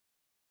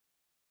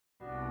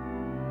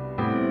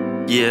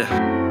Yeah,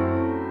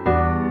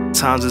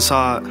 times is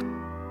hard.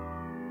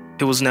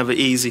 It was never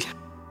easy,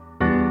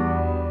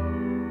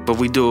 but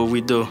we do what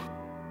we do.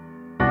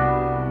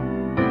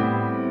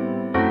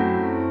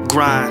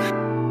 Grind,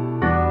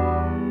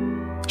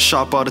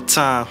 sharp all the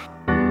time.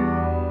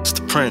 It's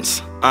the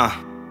Prince,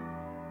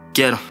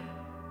 get him.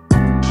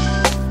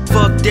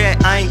 Fuck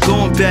that, I ain't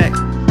going back.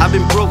 I've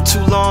been broke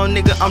too long,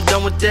 nigga, I'm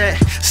done with that.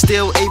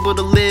 Still able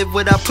to live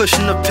without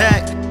pushing the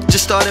pack.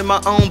 Just started my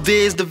own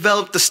biz,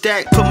 developed the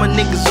stack. Put my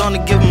niggas on to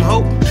give them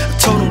hope. I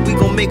told them we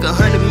gon' make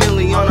 100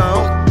 million on our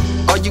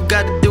own. All you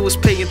gotta do is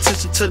pay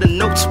attention to the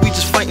notes. We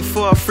just fighting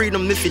for our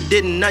freedom. If you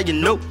didn't, now you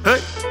know.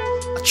 Hey,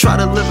 I try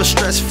to live a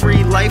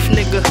stress-free life,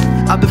 nigga.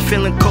 I've been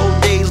feeling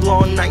cold days,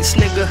 long nights,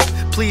 nigga.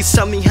 Please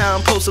tell me how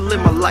I'm supposed to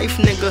live my life,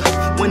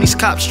 nigga. When these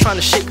cops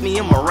tryna shake me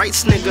in my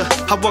rights, nigga.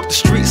 I walk the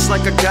streets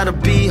like I gotta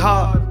be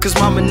hard, cause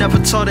mama never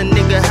taught a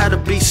nigga how to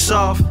be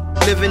soft.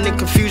 Living in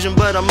confusion,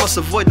 but I must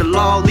avoid the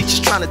law. Leeches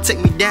tryna take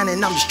me down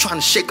and I'm just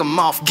tryna shake them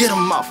off. Get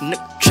them off,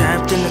 nigga.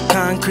 Trapped in the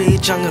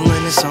concrete jungle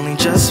and it's only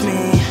just me.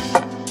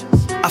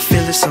 I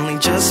feel it's only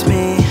just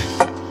me.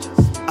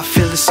 I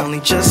feel it's only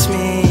just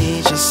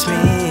me, just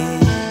me.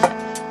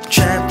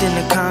 Trapped in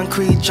the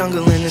concrete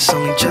jungle and it's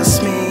only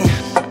just me.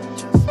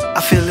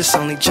 I feel it's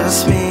only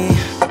just me.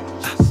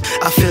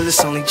 I feel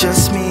it's only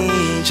just me,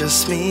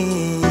 just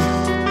me.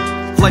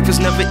 Life is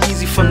never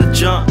easy from the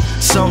jump.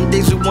 Some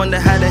days we wonder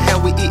how the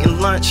hell we eating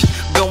lunch.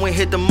 Go and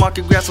hit the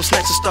market, grab some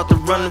snacks and start to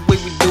run. The way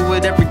we do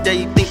it every day,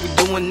 you think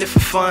we doing it for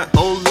fun.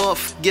 Oh Lord,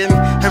 forgive me,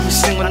 every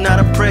single night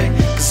I pray,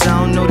 cause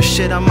I don't know the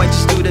shit, I might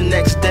just do the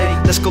next day.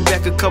 Let's go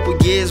back a couple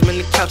years when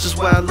the couch is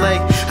where I lay.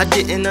 I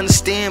didn't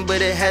understand,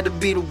 but it had to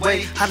be the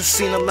way. I done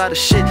seen a lot of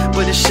shit,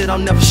 but this shit I'll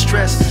never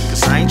stress,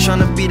 cause I ain't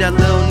tryna be that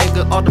little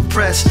nigga all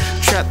depressed.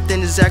 Trapped in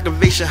this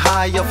aggravation,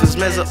 high off his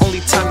meds. The only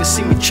time you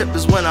see me trip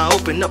is when I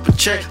open up a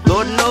check.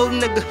 Lord knows,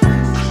 nigga,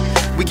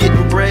 we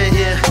getting bread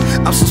here.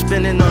 I'm still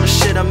spending on the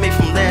shit I made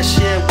from last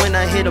year. When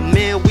I hit a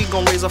meal, we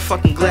gon' raise our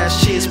fucking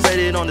glass. Cheers, spread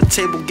it on the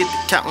table, get the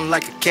counting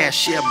like a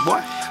cashier,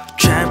 boy.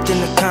 Trapped in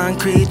the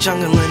concrete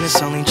jungle and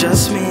it's only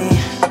just me.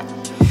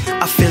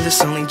 I feel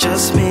it's only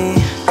just me.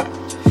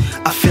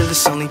 I feel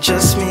it's only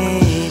just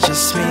me,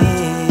 just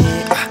me.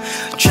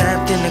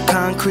 Trapped in the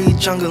concrete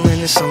jungle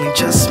and it's only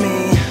just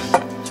me.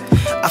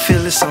 I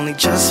feel it's only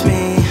just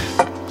me.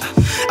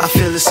 I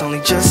feel it's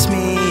only just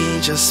me,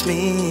 just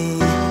me.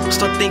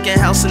 Start thinking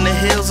house in the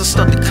hills and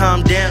start to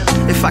calm down.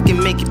 If I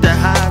can make it that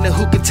high, then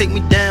who can take me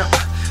down?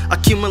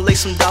 Accumulate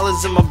some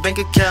dollars in my bank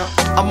account.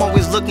 I'm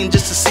always looking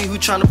just to see who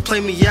tryna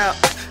play me out.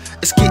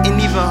 It's getting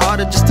even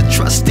harder just to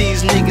trust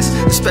these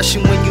niggas,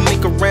 especially when you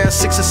make around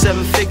 6 or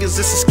 7 figures.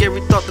 It's a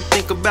scary thought to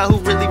think about who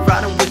really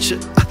riding with you.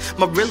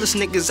 My realest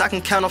niggas I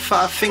can count on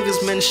 5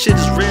 fingers, man, this shit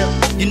is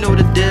real. You know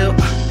the deal.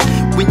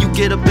 When you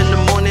get up in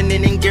the morning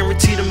and ain't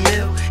guaranteed a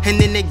meal, and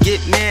then they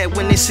get mad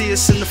when they see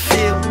us in the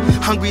field,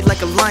 hungry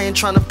like a lion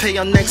trying to pay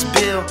our next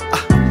bill.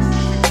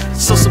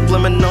 So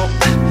subliminal.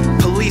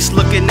 Police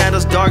looking at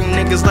us dark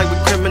niggas like we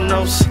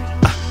criminals.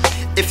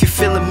 If you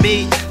feeling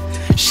me,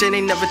 shit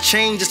ain't never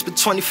changed, it's been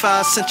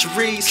 25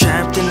 centuries.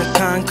 Trapped in the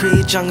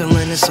concrete jungle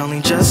and it's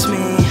only just me.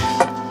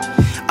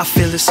 I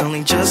feel it's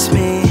only just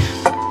me.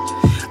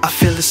 I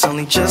feel it's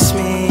only just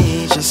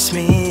me, just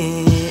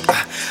me.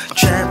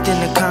 Trapped in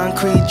the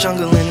concrete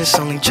jungle and it's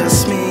only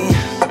just me.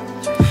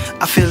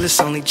 I feel it's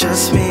only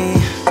just me.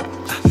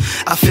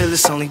 I feel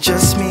it's only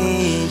just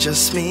me,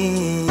 just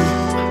me.